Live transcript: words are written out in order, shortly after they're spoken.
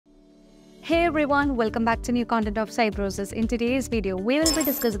Hey everyone, welcome back to new content of Cybrosys. In today's video, we will be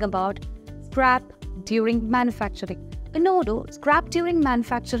discussing about scrap during manufacturing. In Odoo, scrap during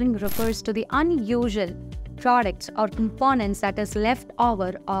manufacturing refers to the unusual products or components that is left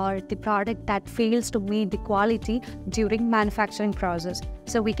over or the product that fails to meet the quality during manufacturing process.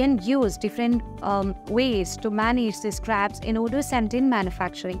 So we can use different ways to manage the scraps in Odoo 17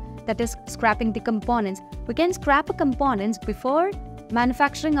 manufacturing, that is scrapping the components. We can scrap a components before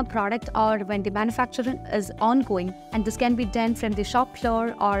manufacturing a product or when the manufacturing is ongoing, and this can be done from the shop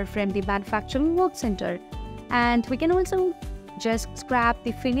floor or from the manufacturing work center. And we can also just scrap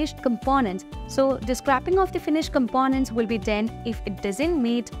the finished components. So the scrapping of the finished components will be done if it doesn't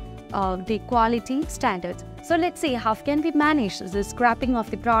meet the quality standards. So let's see how can we manage the scrapping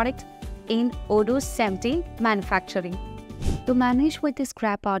of the product in Odoo 17 manufacturing. To manage with the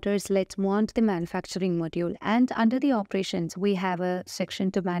scrap orders, let's move on to the manufacturing module, and under the operations we have a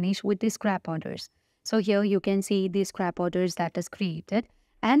section to manage with the scrap orders. So here you can see the scrap orders that is created,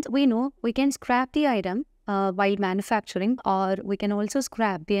 and we know we can scrap the item while manufacturing, or we can also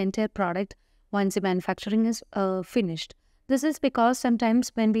scrap the entire product once the manufacturing is finished. This is because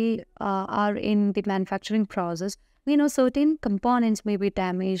sometimes when we are in the manufacturing process, we know certain components may be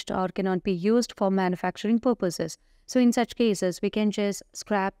damaged or cannot be used for manufacturing purposes. So in such cases, we can just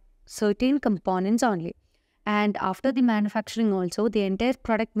scrap certain components only. And after the manufacturing also, the entire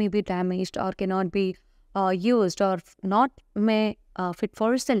product may be damaged or cannot be used or not may fit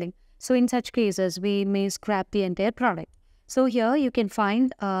for selling. So in such cases, we may scrap the entire product. So here you can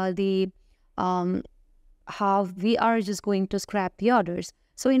find how we are just going to scrap the orders.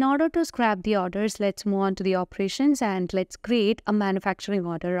 So in order to scrap the orders, let's move on to the operations and let's create a manufacturing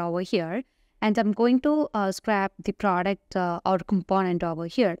order over here. And I'm going to scrap the product or component over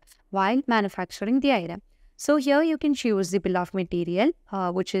here while manufacturing the item. So here you can choose the bill of material,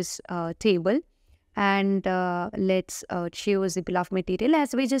 which is table. And let's choose the bill of material.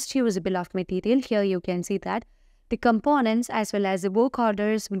 As we just choose the bill of material, here you can see that the components as well as the work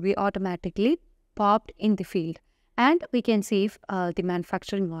orders will be automatically popped in the field. And we can save the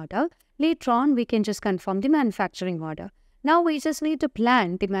manufacturing order. Later on, we can just confirm the manufacturing order. Now we just need to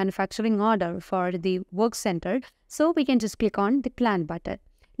plan the manufacturing order for the work center. So we can just click on the plan button.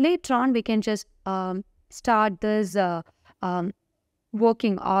 Later on, we can just start this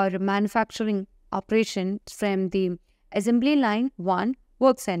working or manufacturing operation from the assembly line 1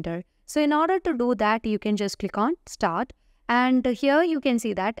 work center. So in order to do that, you can just click on start. And here you can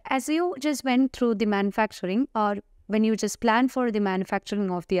see that as you just went through the manufacturing, or when you just plan for the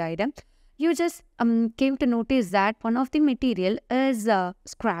manufacturing of the item, you just came to notice that one of the material is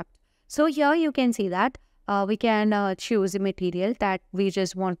scrapped. So here you can see that we can choose the material that we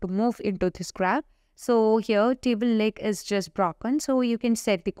just want to move into the scrap. So here table leg is just broken. So you can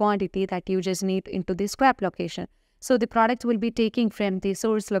set the quantity that you just need into the scrap location. So the product will be taking from the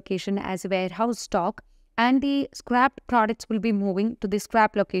source location as warehouse stock, and the scrapped products will be moving to the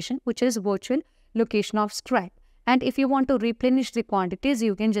scrap location, which is virtual location of scrap. And if you want to replenish the quantities,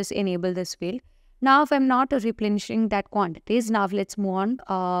 you can just enable this field. Now, if I'm not replenishing that quantities, now let's move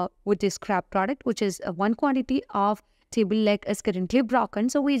on with the scrap product, which is one quantity of table leg is currently broken.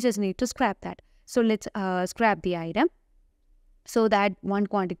 So we just need to scrap that. So let's scrap the item. So that one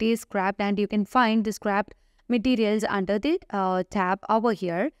quantity is scrapped, and you can find the scrapped materials under the tab over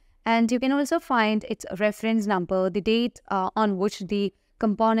here. And you can also find its reference number, the date on which the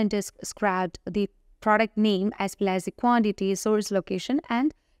component is scrapped, the product name as well as the quantity, source location,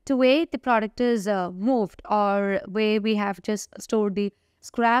 and to where the product is moved or where we have just stored the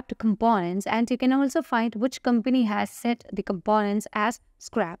scrapped components. And you can also find which company has set the components as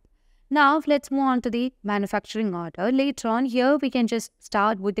scrap. Now let's move on to the manufacturing order. Later on here we can just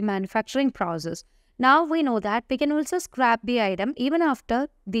start with the manufacturing process. Now we know that we can also scrap the item even after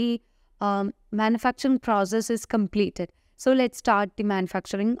the manufacturing process is completed. So let's start the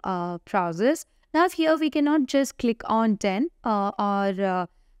manufacturing process. Now here we cannot just click on done or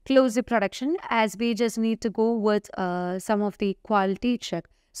close the production, as we just need to go with some of the quality check.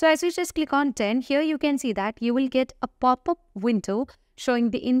 So as you just click on done, here you can see that you will get a pop-up window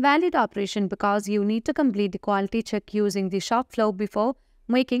showing the invalid operation because you need to complete the quality check using the shop floor before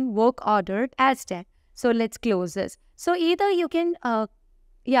making work order as done. So let's close this. So either you can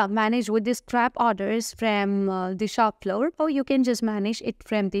manage with the scrap orders from the shop floor, or you can just manage it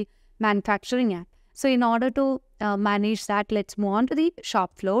from the manufacturing app. So in order to manage that, let's move on to the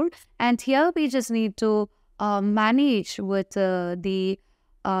shop floor. And here we just need to manage with the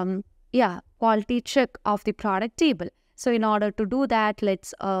quality check of the product table. So in order to do that,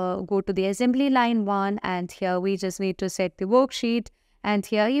 let's go to the assembly line 1, and here we just need to set the worksheet And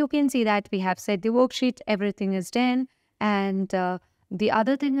here you can see that we have set the worksheet, everything is done. And the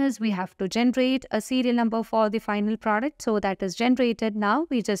other thing is we have to generate a serial number for the final product. So that is generated. Now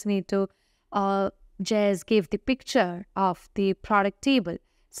we just need to just give the picture of the product table.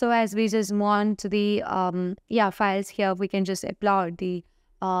 So as we just want the files here, we can just upload the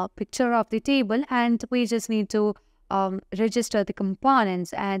picture of the table, and we just need to register the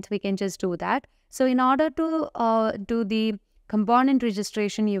components, and we can just do that. So in order to do the component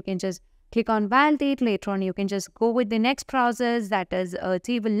registration, you can just click on validate. Later on, you can just go with the next process, that is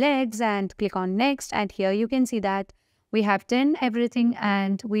table legs, and click on next. And here you can see that we have done everything,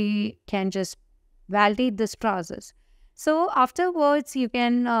 and we can just validate this process. So afterwards, you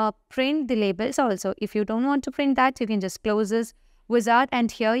can print the labels also. If you don't want to print that, you can just close this wizard, and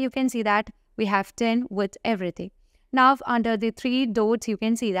here you can see that we have done with everything. Now under the 3 dots, you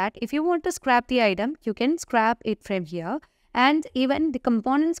can see that if you want to scrap the item, you can scrap it from here, and even the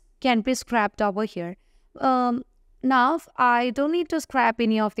components can be scrapped over here. Now I don't need to scrap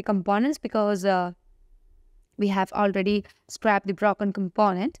any of the components because we have already scrapped the broken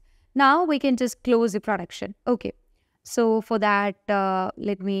component. Now we can just close the production. Okay. So for that,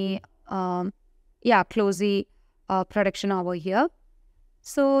 let me close the production over here.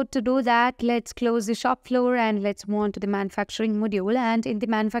 So to do that, let's close the shop floor and let's move on to the manufacturing module. And in the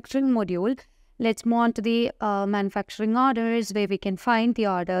manufacturing module, let's move on to the manufacturing orders, where we can find the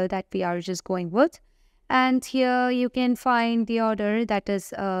order that we are just going with. And here you can find the order, that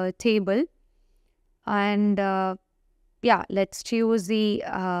is table. And let's choose the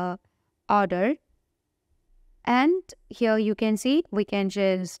order. And here you can see we can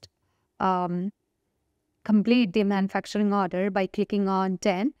just complete the manufacturing order by clicking on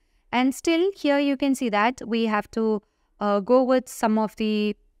 10. And still here you can see that we have to go with some of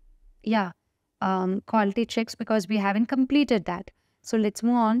the quality checks because we haven't completed that. So let's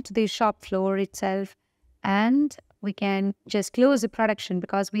move on to the shop floor itself, and we can just close the production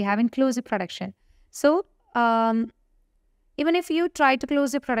because we haven't closed the production. So even if you try to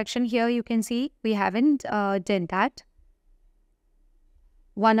close the production, here you can see we haven't done that.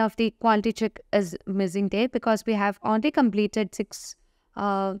 One of the quality check is missing there because we have only completed 6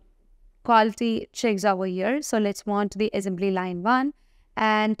 quality checks over here. So let's move on to the assembly line 1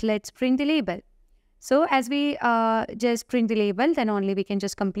 and let's print the label. So as we just print the label, then only we can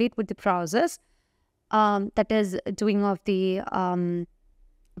just complete with the process that is doing of the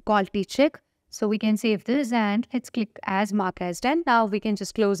quality check. So we can save this and let's click as mark as done. Now we can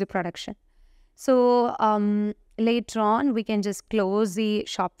just close the production. So later on, we can just close the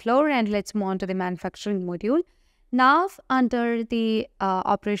shop floor and let's move on to the manufacturing module. Now under the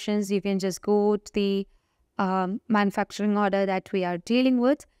operations, you can just go to the manufacturing order that we are dealing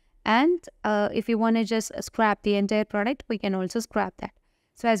with. And if you want to just scrap the entire product, we can also scrap that.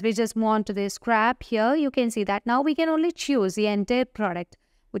 So as we just move on to the scrap, here you can see that now we can only choose the entire product,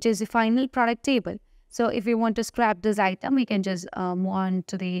 which is the final product table. So if we want to scrap this item, we can just move on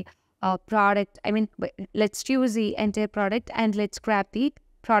to the product. Let's choose the entire product and let's scrap the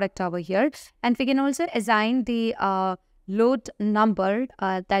product over here. And we can also assign the load number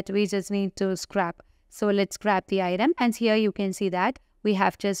that we just need to scrap. So let's scrap the item. And here you can see that we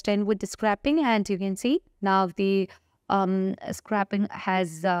have just done with the scrapping, and you can see now the scrapping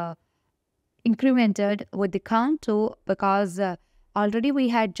has incremented with the count too, because already we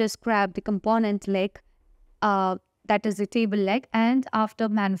had just scrapped the component leg, that is the table leg, and after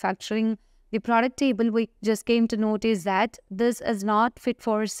manufacturing the product table, we just came to notice that this is not fit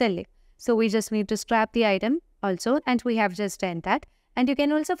for selling. So we just need to scrap the item also, and we have just done that. And you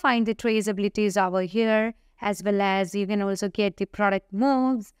can also find the traceabilities over here, as well as you can also get the product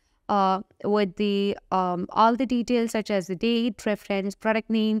moves with the all the details such as the date, reference,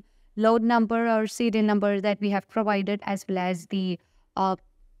 product name, load number or serial number that we have provided, as well as the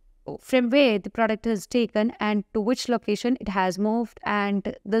from where the product is taken and to which location it has moved.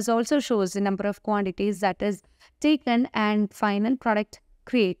 And this also shows the number of quantities that is taken and final product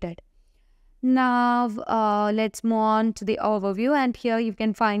created. Now let's move on to the overview, and here you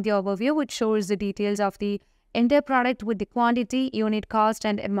can find the overview which shows the details of the entire product with the quantity, unit cost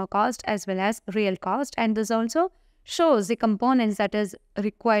and MO cost, as well as real cost. And this also shows the components that is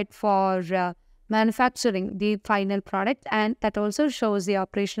required for manufacturing the final product, and that also shows the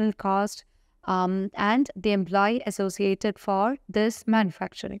operational cost and the employee associated for this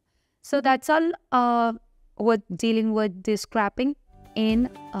manufacturing. So that's all with dealing with the scrapping in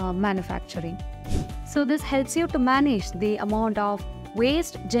manufacturing. So this helps you to manage the amount of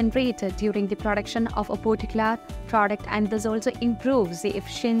waste generated during the production of a particular product, and this also improves the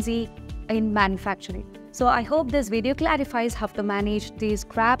efficiency in manufacturing. So I hope this video clarifies how to manage the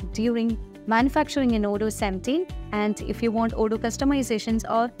scrap during manufacturing in Odoo 17. And if you want Odoo customizations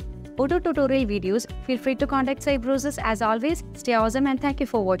or Odoo tutorial videos, feel free to contact Cybrosys. As always, stay awesome and thank you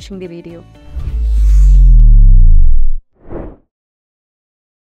for watching the video.